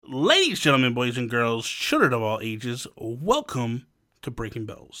Ladies, gentlemen, boys and girls, children of all ages, welcome to Breaking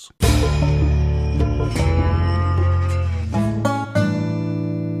Bells.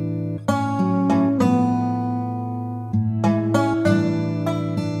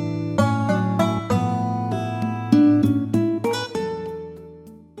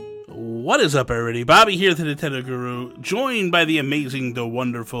 What is up, everybody? Bobby here, the Nintendo Guru, joined by the amazing, the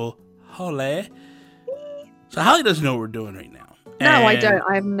wonderful Holly. So Holly doesn't know what we're doing right now. No, I don't.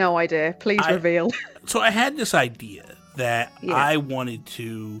 I have no idea. Please reveal. So I had this idea that I wanted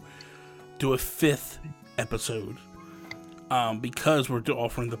to do a 5th episode because we're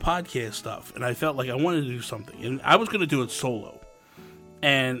offering the podcast stuff, and I felt like I wanted to do something, and I was going to do it solo.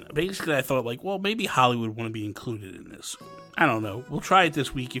 And basically I thought, like, well, maybe Holly would want to be included in this. I don't know. We'll try it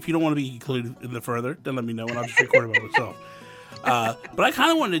this week. If you don't want to be included in the further, then let me know, and I'll just record it by myself. But I kind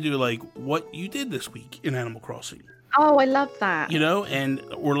of wanted to do, like, what you did this week in Animal Crossing. Oh, I love that. You know,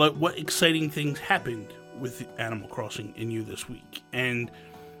 or like what exciting things happened with Animal Crossing in you this week. And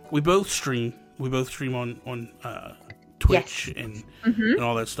we both stream. We both stream on Twitch and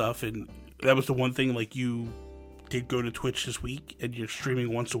all that stuff. And that was the one thing, like, you did go to Twitch this week, and you're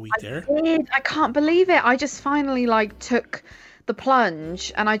streaming once a week there. I did. I can't believe it. I just finally, like, took the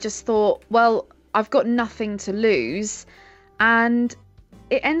plunge, and I just thought, well, I've got nothing to lose. And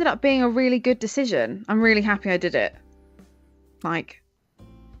it ended up being a really good decision. I'm really happy I did it. Like,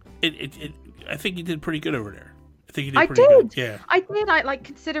 I think you did pretty good over there. I think you did pretty good. Yeah, I did. I like,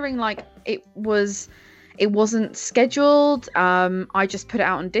 considering, like, it wasn't scheduled. I just put it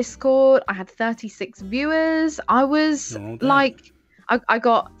out on Discord. I had 36 viewers. I was like, I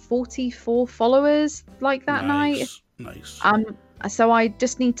got 44 followers like that night. Nice. So I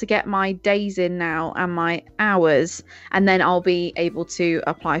just need to get my days in now and my hours, and then I'll be able to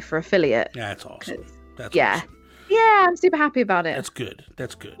apply for affiliate. Yeah, that's awesome. That's awesome. Yeah, I'm super happy about it. That's good.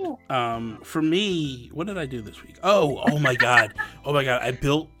 Yeah. For me, what did I do this week? Oh my god. I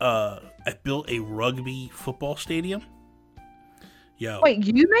built a rugby football stadium. Yo. Wait,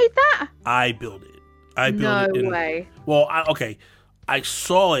 you made that? I built it. No way. Well, I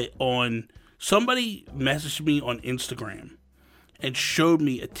saw it on, somebody messaged me on Instagram and showed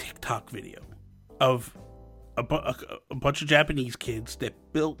me a TikTok video of a bunch of Japanese kids that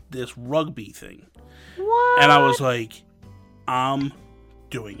built this rugby thing. What? And I was like, I'm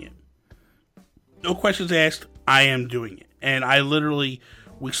doing it. No questions asked, I am doing it. And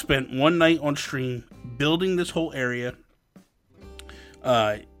we spent one night on stream building this whole area.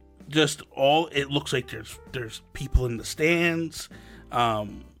 It looks like there's people in the stands.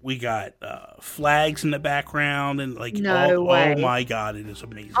 We got flags in the background, and like, no way. Oh my god, it is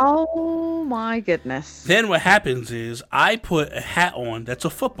amazing. Oh my goodness. Then what happens is I put a hat on that's a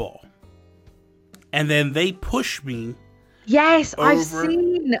football. And then they push me. Yes, I've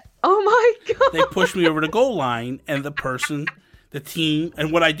seen. Oh my god. They push me over the goal line, and the team,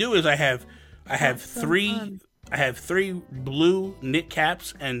 and what I do is I have three blue knit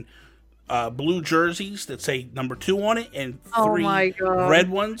caps and blue jerseys that say number 2 on it, and 3 red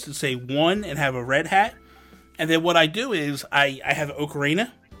ones that say 1 and have a red hat. And then what I do is I have an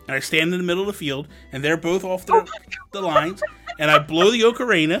ocarina, and I stand in the middle of the field, and they're both off the lines, and I blow the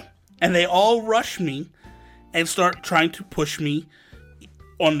ocarina, and they all rush me and start trying to push me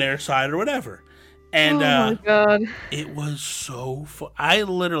on their side or whatever. And oh my god, it was so fun. I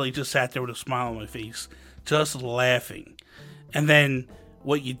literally just sat there with a smile on my face, just laughing. And then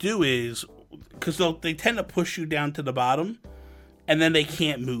what you do is, because they tend to push you down to the bottom, and then they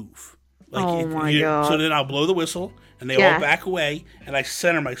can't move. Like, oh my god. So then I'll blow the whistle, and they all back away, and I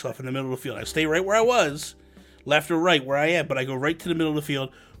center myself in the middle of the field. I stay right where I was, left or right where I am, but I go right to the middle of the field,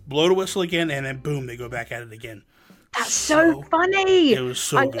 blow the whistle again, and then boom, they go back at it again. That's so funny. It was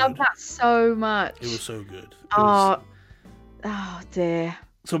so good. I love that so much. It was so good. Oh dear.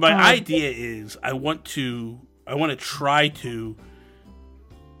 So my idea is I want to try to.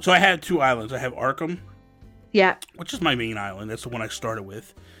 So I have 2 islands. I have Arkham. Yeah. Which is my main island. That's the one I started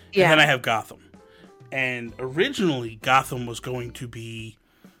with. Yeah. And then I have Gotham. And originally Gotham was going to be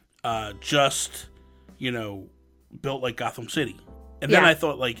just, built like Gotham City. And then I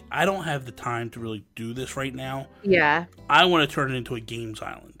thought, like, I don't have the time to really do this right now. Yeah. I want to turn it into a games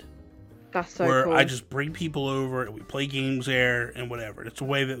island. That's so where cool. I just bring people over and we play games there and whatever. It's a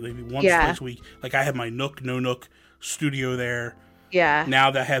way that maybe once, twice a week. Like, I have my Nook, No Nook studio there. Yeah.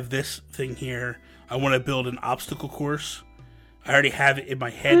 Now that I have this thing here, I want to build an obstacle course. I already have it in my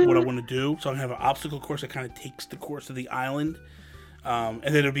head what I want to do. So I'm going to have an obstacle course that kind of takes the course of the island. And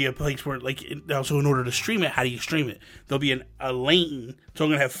then it'll be a place where, like, also in order to stream it, how do you stream it? There'll be a lane. So I'm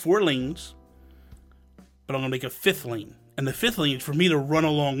going to have 4 lanes, but I'm going to make a 5th lane. and the fifth lane is for me to run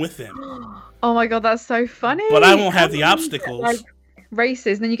along with them. Oh my god, that's so funny. But I won't have the obstacles. Like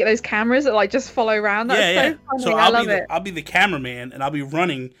races, and then you get those cameras that like just follow around. That's so funny. So I love it. I'll be the cameraman, and I'll be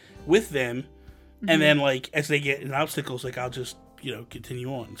running with them, and then like as they get in obstacles, like I'll just continue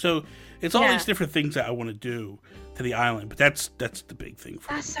on. So it's all these different things that I want to do to the island, but that's the big thing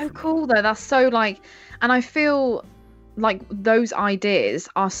for me. That's so cool though. That's so like, and I feel like those ideas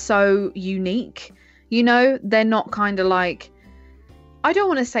are so unique. They're not kind of like, I don't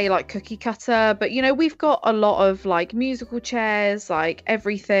want to say like cookie cutter, but we've got a lot of like musical chairs, like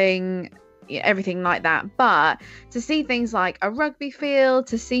everything like that. But to see things like a rugby field,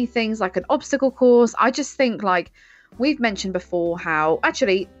 to see things like an obstacle course, I just think like we've mentioned before how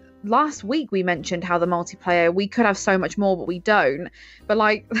actually last week we mentioned how the multiplayer, we could have so much more, but we don't. But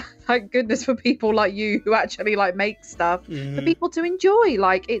like, thank goodness for people like you who actually like make stuff for people to enjoy.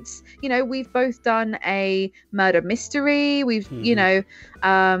 Like it's, we've both done a murder mystery. We've, we've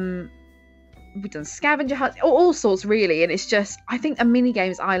done scavenger hunts, all sorts really. And it's just, I think a mini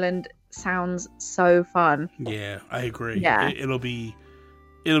games island sounds so fun. Yeah, I agree. Yeah. It'll be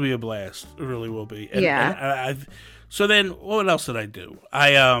a blast. It really will be. And, yeah. So then, what else did I do?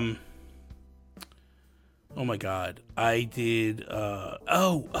 Oh my god, I did.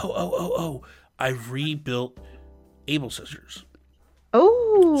 I rebuilt Able Sisters.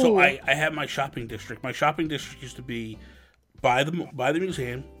 Oh. So I have my shopping district. My shopping district used to be by the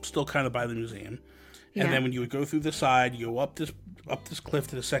museum, still kind of by the museum. And then when you would go through the side, you go up this cliff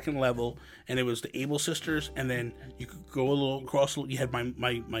to the second level, and it was the Able Sisters, and then you could go a little across. You had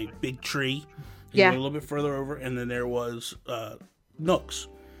my big tree. You went a little bit further over, and then there was Nooks.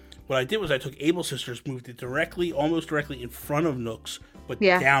 What I did was I took Able Sisters, moved it almost directly in front of Nooks, but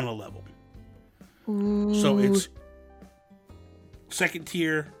down a level. Ooh. So it's second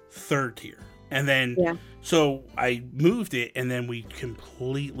tier, third tier. And then, so I moved it, and then we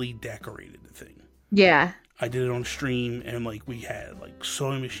completely decorated the thing. Yeah. I did it on stream, and like we had like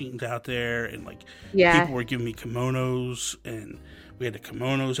sewing machines out there, and like people were giving me kimonos, and we had the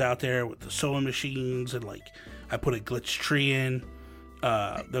kimonos out there with the sewing machines, and like I put a glitch tree in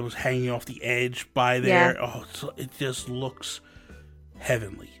that was hanging off the edge by there. Oh, it just looks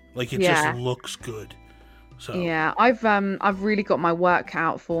heavenly. Like it just looks good. So yeah, I've really got my work cut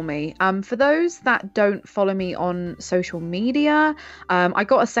out for me. For those that don't follow me on social media, I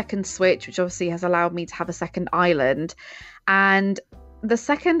got a second Switch, which obviously has allowed me to have a second island, and the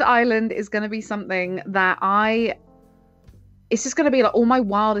second island is going to be something that it's just going to be like all my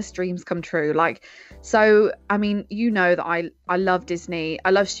wildest dreams come true. Like, so, I mean, that I love Disney. I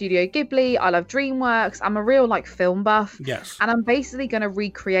love Studio Ghibli. I love DreamWorks. I'm a real like film buff. Yes. And I'm basically going to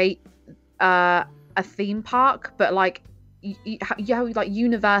recreate a theme park, but like, like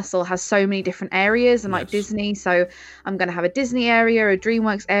Universal has so many different areas, and like Disney. So I'm going to have a Disney area, a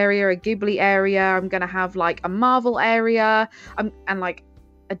DreamWorks area, a Ghibli area. I'm going to have like a Marvel area, and like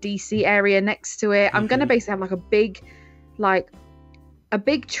a DC area next to it. I'm going to basically have like a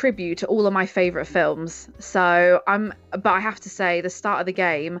big tribute to all of my favorite films. So but I have to say, the start of the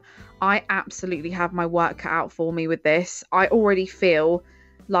game, I absolutely have my work cut out for me with this. I already feel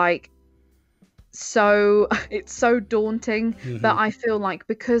like it's so daunting, but I feel like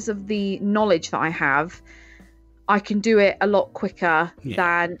because of the knowledge that I have, I can do it a lot quicker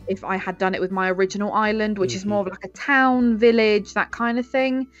than if I had done it with my original island, which is more of like a town, village, that kind of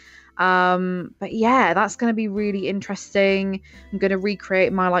thing. But yeah, that's going to be really interesting. I'm going to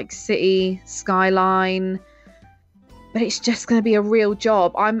recreate my like city skyline, but it's just going to be a real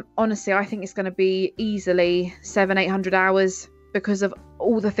job. I think it's going to be easily 700-800 hours because of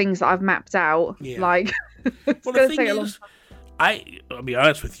all the things that I've mapped out. Like, it's going to take a long time. I'll be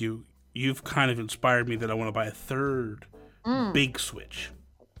honest with you, you've kind of inspired me that I want to buy a third big Switch.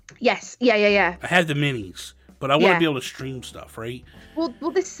 Yes. Yeah. I have the minis, but I want to be able to stream stuff, right? Well,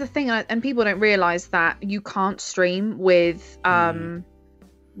 this is the thing, and people don't realize that you can't stream with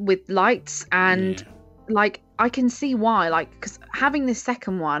lights, and like I can see why. Like, because having this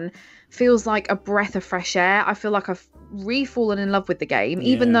second one feels like a breath of fresh air. I feel like I've re-fallen in love with the game,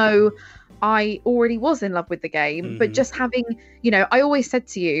 even though I already was in love with the game. But just having, I always said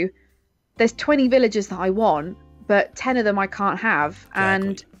to you, there's 20 villages that I want, but 10 of them I can't have,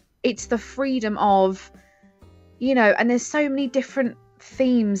 and it's the freedom of. And there's so many different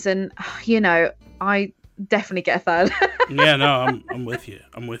themes, and I definitely get a third. Yeah, no, I'm with you.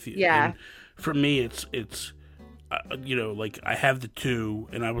 Yeah. And for me, it's like I have the two,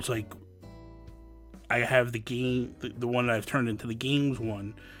 and I was like, I have the game, the one that I've turned into the games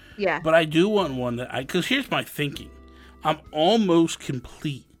one. Yeah. But I do want one because here's my thinking. I'm almost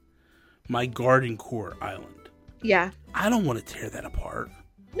complete my Garden Core island. Yeah. I don't want to tear that apart.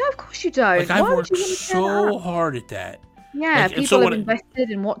 No, of course you don't. Like, I've worked so hard at that. Yeah, like, people have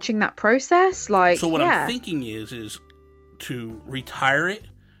invested in watching that process. Like, so what I'm thinking is to retire it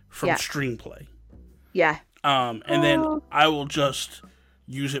from Streamplay. Yeah. And then I will just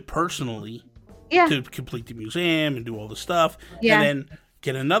use it personally to complete the museum and do all the stuff. Yeah. And then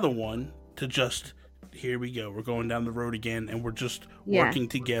get another one to just, here we go. We're going down the road again, and we're just working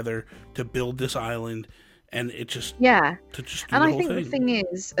together to build this island. And it just to just do and the I whole think thing. the thing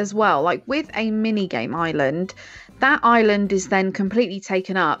is as well, like with a mini game island, that island is then completely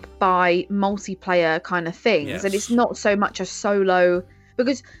taken up by multiplayer kind of things, and it's not so much a solo.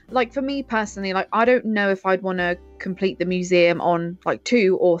 Because like for me personally, like I don't know if I'd want to complete the museum on like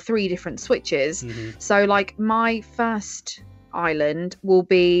 2 or 3 different Switches. Mm-hmm. So like my first island will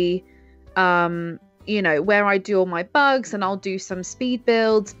be where I do all my bugs, and I'll do some speed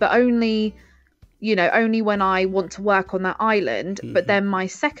builds, but only when I want to work on that island. Mm-hmm. But then my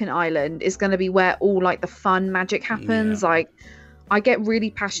second island is going to be where all like the fun magic happens. Like I get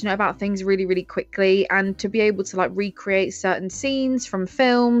really passionate about things really, really quickly, and to be able to like recreate certain scenes from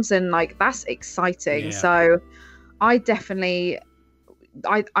films, and like that's exciting. So I definitely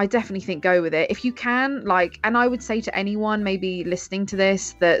think go with it if you can. Like, and I would say to anyone maybe listening to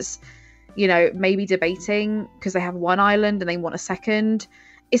this that's maybe debating because they have one island and they want a second.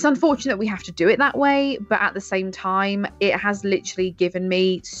 It's unfortunate we have to do it that way, but at the same time, it has literally given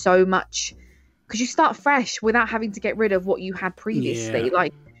me so much, because you start fresh without having to get rid of what you had previously. Yeah.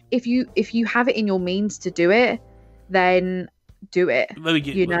 Like if you have it in your means to do it, then do it. Let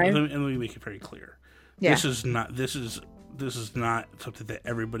me make it very clear. Yeah. This is not something that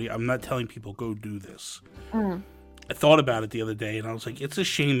everybody. I'm not telling people go do this. I thought about it the other day, and I was like, it's a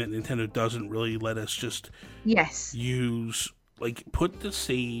shame that Nintendo doesn't really let us just use. Like, put the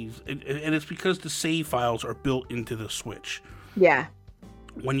saves, and it's because the save files are built into the Switch. Yeah.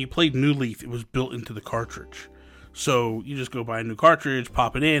 When you played New Leaf, it was built into the cartridge. So you just go buy a new cartridge,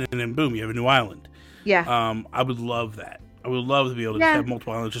 pop it in, and then boom, you have a new island. Yeah. I would love that. I would love to be able to have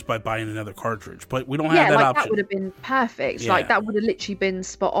multiple islands just by buying another cartridge. But we don't have that option. That would have been perfect. Yeah. Like, that would have literally been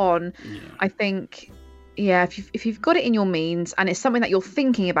spot on. Yeah. I think, if you've got it in your means, and it's something that you're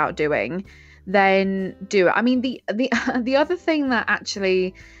thinking about doing, then do it. I mean, the other thing that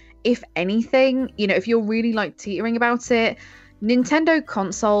actually, if anything, if you're really like teetering about it, Nintendo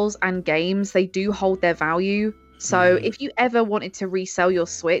consoles and games, they do hold their value. So if you ever wanted to resell your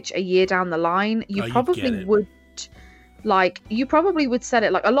Switch a year down the line, you probably would sell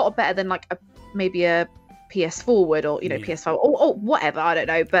it like a lot better than like maybe a PS4 would, or PS5 or whatever, I don't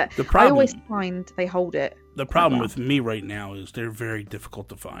know, but I always find they hold it. The problem with me right now is they're very difficult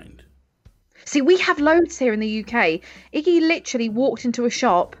to find. See, we have loads here in the UK. Iggy literally walked into a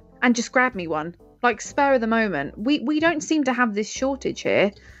shop and just grabbed me one, like spur of the moment. We don't seem to have this shortage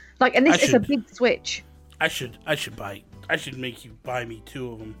here. Like, and this is a big Switch. I should make you buy me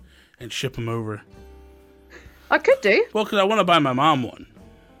 2 of them and ship them over. I could do. Well, because I want to buy my mom one.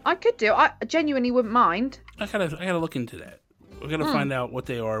 I could do. I genuinely wouldn't mind. I gotta look into that. We gotta find out what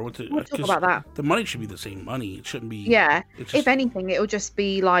they are. We'll talk about that. The money should be the same money. It shouldn't be. Yeah. If anything, it'll just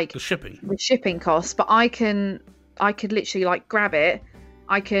be like the shipping costs. But I could literally like grab it.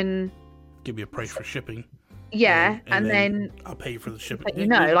 I can give you a price for shipping. Yeah, and then I'll pay you for the shipping.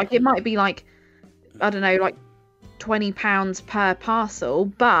 Like it might be like, I don't know, like £20 per parcel,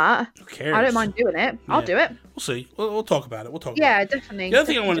 but who cares? I don't mind doing it. Yeah. I'll do it. We'll see. We'll talk about it. Yeah, definitely. The other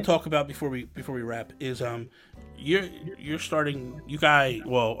thing I want to talk about before we wrap is you're starting. You guys.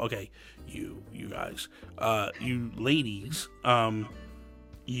 Well, okay. You guys. You ladies.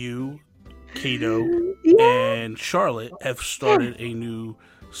 You, Kato, and Charlotte have started a new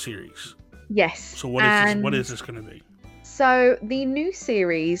series. Yes. So what is this going to be? So the new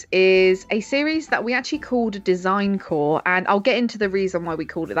series is a series that we actually called Design Core, and I'll get into the reason why we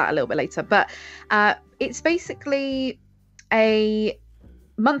called it that a little bit later. But it's basically a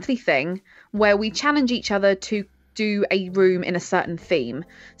monthly thing where we challenge each other to do a room in a certain theme.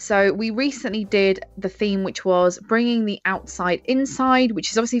 So we recently did the theme which was bringing the outside inside, which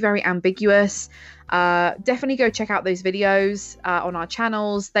is obviously very ambiguous. Definitely go check out those videos on our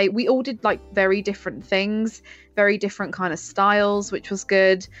channels. We all did like very different things, very different kind of styles, which was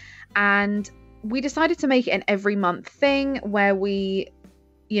good. And we decided to make it an every month thing where we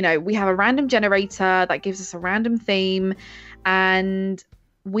have a random generator that gives us a random theme, and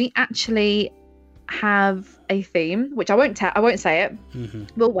we actually have a theme, which I won't say it. Mm-hmm.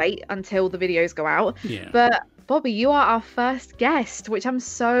 We'll wait until the videos go out. Yeah. But Bobby, you are our first guest, which I'm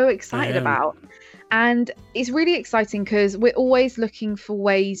so excited about. And it's really exciting because we're always looking for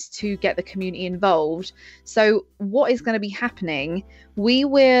ways to get the community involved. So what is going to be happening? We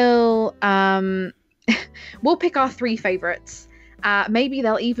will we'll pick our 3 favorites. Maybe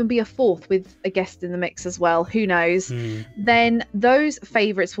there'll even be a 4th with a guest in the mix as well. Who knows? Then those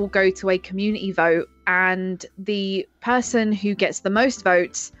favorites will go to a community vote, and the person who gets the most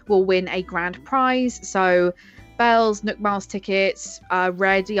votes will win a grand prize. So bells, Nook Miles tickets,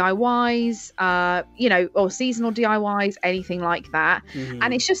 rare DIYs, or seasonal DIYs, anything like that.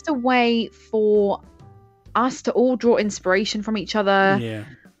 And it's just a way for us to all draw inspiration from each other. Yeah.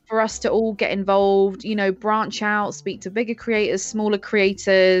 For us to all get involved, branch out, speak to bigger creators, smaller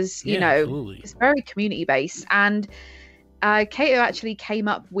creators, absolutely. It's very community based. And Kato actually came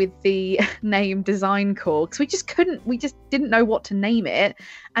up with the name Design Core because we just didn't know what to name it.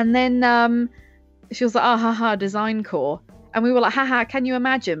 And then she was like, Design Core. And we were like, haha, can you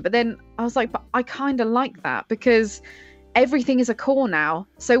imagine? But then I was like, but I kind of like that because everything is a core now.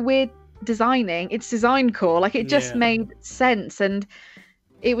 So we're designing, it's Design Core. Like it just made sense. And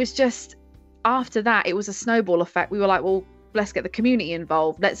it was just, after that, it was a snowball effect. We were like, well, let's get the community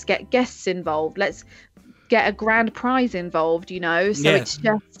involved. Let's get guests involved. Let's get a grand prize involved, So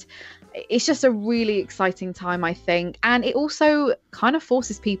it's just a really exciting time, I think. And it also kind of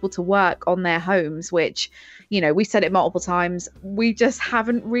forces people to work on their homes, which, we said it multiple times. We just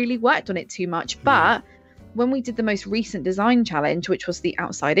haven't really worked on it too much. But when we did the most recent design challenge, which was the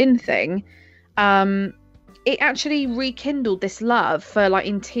outside in thing, it actually rekindled this love for like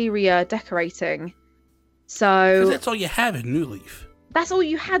interior decorating. So that's all you have in New Leaf. That's all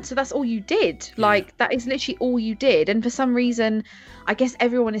you had, so that's all you did. Like that is literally all you did. And for some reason, I guess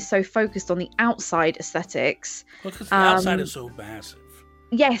everyone is so focused on the outside aesthetics. Well, because the outside is so massive.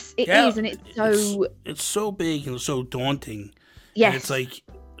 Yes, it is, and it's so big and so daunting. Yes, and it's like,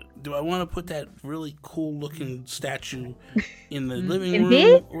 do I want to put that really cool looking statue in the living room,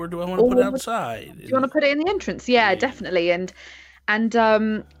 here? Or do I want to put it outside? Do you want to put it in the entrance? Yeah, definitely. And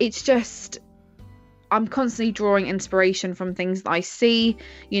it's just, I'm constantly drawing inspiration from things that I see.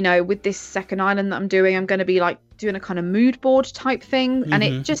 With this second island that I'm doing, I'm going to be like doing a kind of mood board type thing, and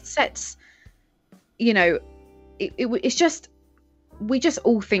it just sets, it's just, we just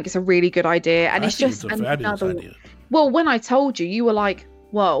all think it's a really good idea, and it's just another idea. Well, when I told you, you were like,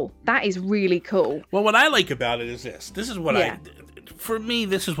 whoa, that is really cool. Well, what I like about it is this. This is what for me,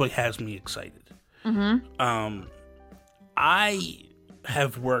 this is what has me excited. I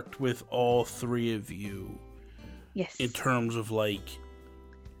have worked with all 3 of you. Yes. In terms of like,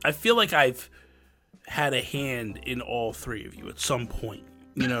 I feel like I've had a hand in all 3 of you at some point.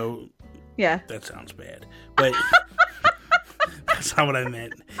 Yeah. That sounds bad, but that's not what I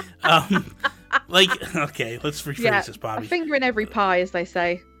meant. Okay, let's rephrase this, Bobby. A finger in every pie, as they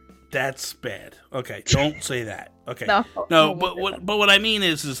say. That's bad. Okay, don't say that. Okay. No, but what I mean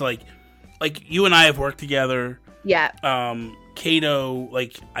is like you and I have worked together. Yeah. Kato,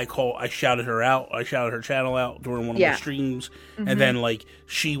 like I shouted her out. I shouted her channel out during one of my streams, and then like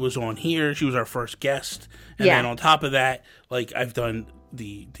she was on here. She was our first guest, and then on top of that, like I've done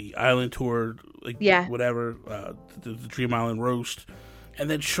the island tour, like whatever, the Dream Island roast, and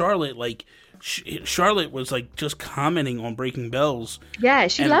then Charlotte, like. Charlotte was like just commenting on Breaking Bells. Yeah,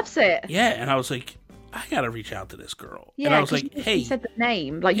 she loves it. Yeah, and I was like, I gotta reach out to this girl. Yeah, and I was like, hey, you said the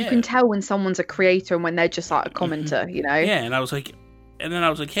name. Like you can tell when someone's a creator and when they're just like a commenter, Yeah, and I was like,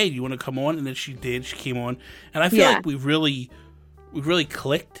 hey, do you want to come on? And then she did. She came on, and I feel like we really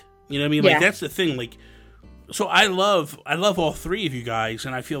clicked. You know what I mean? Like that's the thing. Like, so I love all 3 of you guys,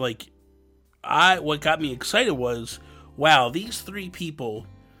 and I feel like what got me excited was, wow, these 3 people.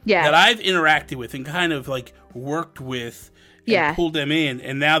 That I've interacted with and kind of like worked with and pulled them in,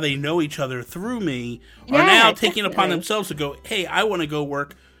 and now they know each other through me, are now taking upon themselves to go, hey, I want to go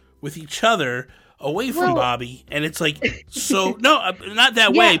work with each other away from Bobby. And it's like, so, no, not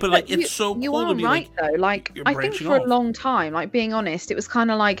that way, but like, it's so cool to be right, like, though. Like, I think for a long time, like being honest, it was kind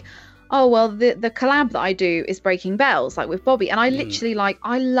of like, oh, well, the collab that I do is Breaking Bells, like with Bobby. And I literally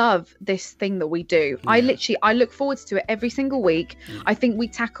I love this thing that we do. Yeah. I look forward to it every single week. I think we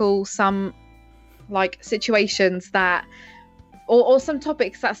tackle some like situations that, or some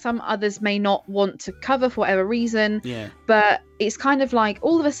topics that some others may not want to cover for whatever reason. Yeah. But it's kind of like,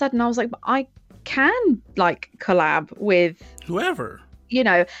 all of a sudden I was like, I can like collab with whoever,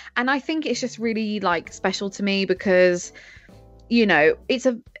 and I think it's just really like special to me because, it's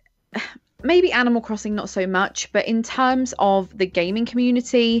maybe Animal Crossing not so much, but in terms of the gaming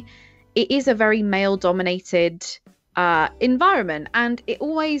community, it is a very male dominated environment, and it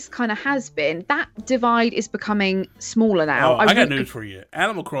always kind of has been. That divide is becoming smaller now. Oh, I got news for you.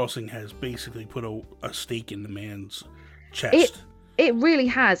 Animal Crossing has basically put a stake in the man's chest. It really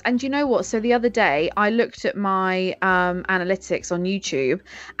has. And you know what? So the other day I looked at my analytics on YouTube,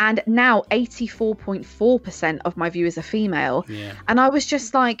 and now 84.4% of my viewers are female. Yeah. And I was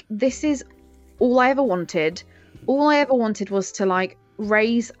just like, this is all I ever wanted. All I ever wanted was to like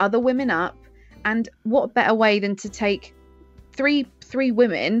raise other women up. And what better way than to take three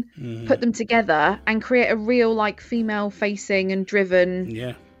women, put them together and create a real like female facing and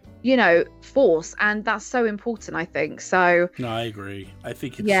driven force. And that's so important, I think. So no, I agree. I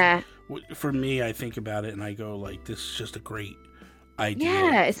think it's for me, I think about it and I go like, this is just a great idea.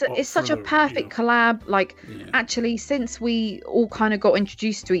 Yeah, it's such a perfect collab. Like actually, since we all kind of got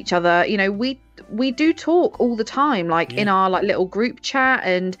introduced to each other, we do talk all the time, like in our like little group chat,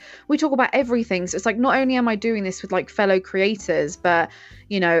 and we talk about everything. So it's like, not only am I doing this with like fellow creators, but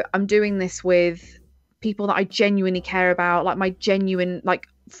I'm doing this with people that I genuinely care about, like my genuine like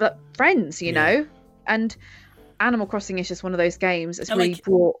friends, know. And Animal Crossing is just one of those games that's really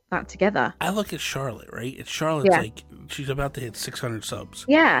brought that together. I look at Charlotte, right? And Charlotte's like, she's about to hit 600 subs.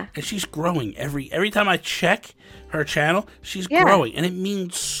 Yeah. And she's growing. Every time I check her channel, she's growing. And it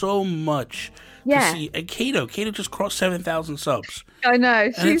means so much to see. And Kato just crossed 7,000 subs. I know.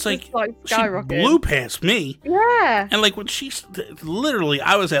 And she's like skyrocketing. She blew past me. Yeah. And like when literally,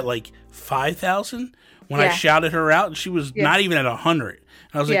 I was at like 5,000 when I shouted her out, and she was not even at 100. And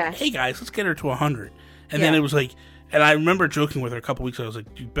I was like, hey guys, let's get her to 100. And then it was like, and I remember joking with her a couple weeks ago. I was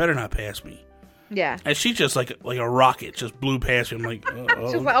like, you better not pass me. Yeah. And she just like a rocket just blew past me. I'm like, she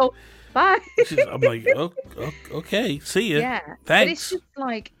was like, oh, bye. I'm like, okay, see ya. Yeah. Thanks. But it's just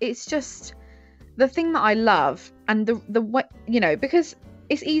like, it's just the thing that I love, and the way, because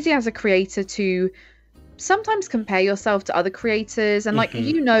it's easy as a creator to sometimes compare yourself to other creators, and like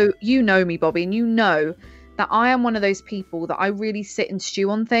you know me, Bobby, and you know that I am one of those people that I really sit and stew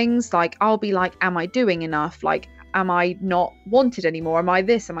on things. Like I'll be like, am I doing enough? Like, am I not wanted anymore? Am I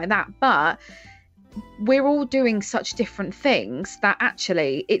this? Am I that? But we're all doing such different things that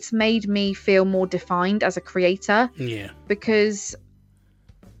actually it's made me feel more defined as a creator. Yeah. Because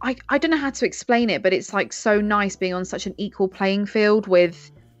I don't know how to explain it, but it's like so nice being on such an equal playing field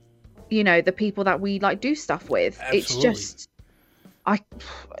with, the people that we like do stuff with. Absolutely. It's just,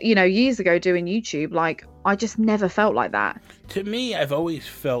 years ago doing YouTube, like I just never felt like that. To me, I've always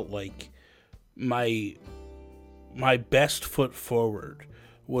felt like my best foot forward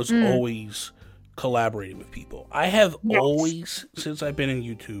was always collaborating with people. I have always, since I've been in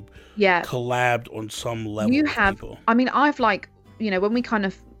YouTube, collabed on some level with people. I mean, I've like, when we kind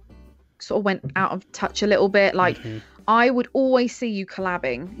of sort of went out of touch a little bit, like I would always see you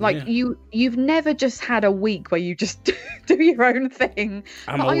collabing. Like you've never just had a week where you just do your own thing.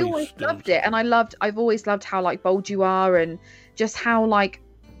 I always loved it, and I've always loved how like bold you are, and just how like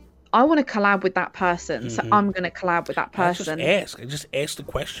I want to collab with that person, so I'm going to collab with that person. I just ask the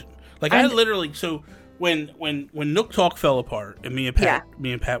question. Like I literally, so when Nook Talk fell apart and me and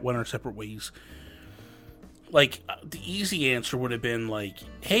Pat went our separate ways, like the easy answer would have been like,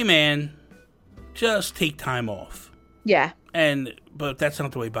 hey man, just take time off. Yeah. But that's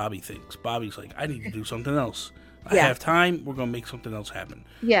not the way Bobby thinks. Bobby's like, I need to do something else. I have time. We're going to make something else happen.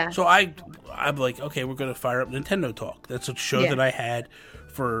 Yeah. So I'm like, okay, we're going to fire up Nintendo Talk. That's a show that I had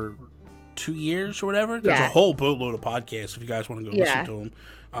for 2 years or whatever. There's a whole boatload of podcasts if you guys want to go listen to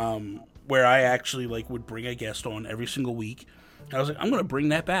them. Where I actually like would bring a guest on every single week. And I was like, I'm going to bring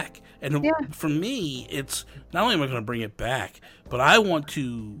that back. And for me, it's not only am I going to bring it back, but I want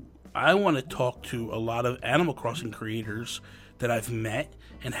to talk to a lot of Animal Crossing creators that I've met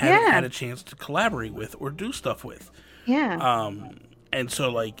and haven't had a chance to collaborate with or do stuff with. Yeah. And so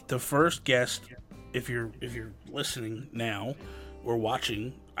like the first guest, if you're listening now or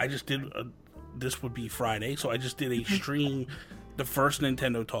watching, I just did this would be Friday, so I just did a stream, the first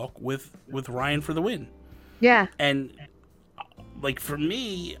Nintendo Talk with Ryan for the win. Yeah. And like for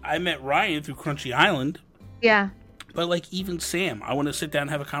me, I met Ryan through Crunchy Island. Yeah. But like even Sam, I want to sit down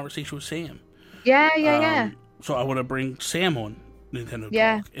and have a conversation with Sam. Yeah. So I want to bring Sam on Nintendo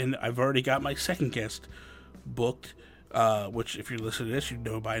Talk, and I've already got my second guest booked. Which, if you're listening to this, you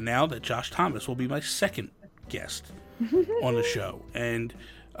know by now that Josh Thomas will be my second guest on the show. And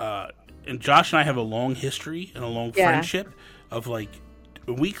Josh and I have a long history and a long friendship of like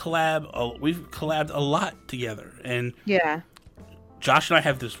we've collabed a lot together, and Josh and I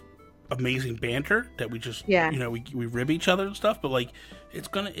have this amazing banter that we just we rib each other and stuff, but like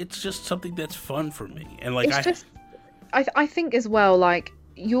it's just something that's fun for me. And like I think as well, like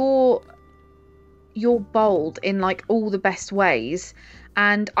you're bold in like all the best ways,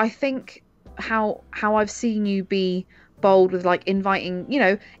 and I think how I've seen you be bold with like inviting,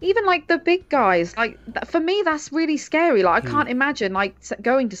 even like the big guys, like for me that's really scary. Like I can't imagine like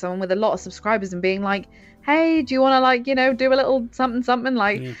going to someone with a lot of subscribers and being like, hey, do you want to like do a little something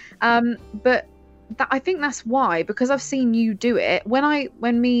like but I think that's why, because I've seen you do it.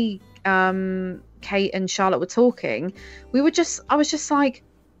 When me Kate and Charlotte were talking, I was just like,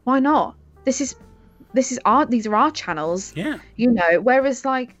 why not? These are our channels. Whereas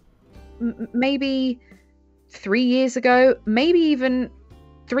like maybe 3 years ago, maybe even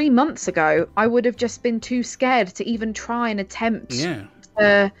 3 months ago, I would have just been too scared to even try and attempt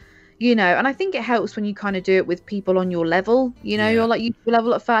to, and I think it helps when you kind of do it with people on your level, you're like you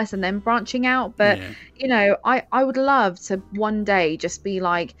level at first and then branching out. But, I would love to one day just be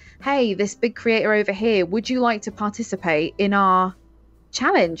like, hey, this big creator over here, would you like to participate in our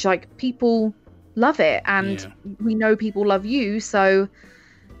challenge? Like people love it, and we know people love you. So,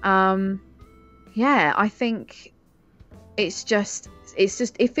 I think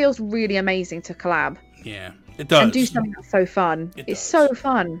it feels really amazing to collab. Yeah, it does. And do something that's so fun. It's so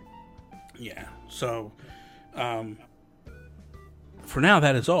fun. Yeah. So, for now,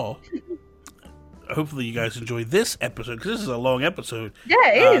 that is all. Hopefully, you guys enjoy this episode, because this is a long episode. Yeah,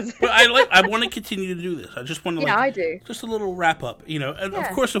 it is. But I want to continue to do this. I just want to. I do. Just a little wrap up, And of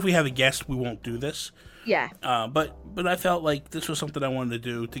course, if we have a guest, we won't do this. Yeah. But I felt like this was something I wanted to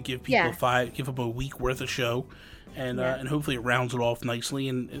do to give people give them a week worth of show, and hopefully it rounds it off nicely,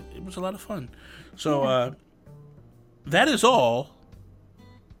 and it was a lot of fun. So that is all.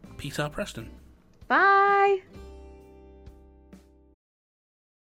 Peace out, Preston. Bye.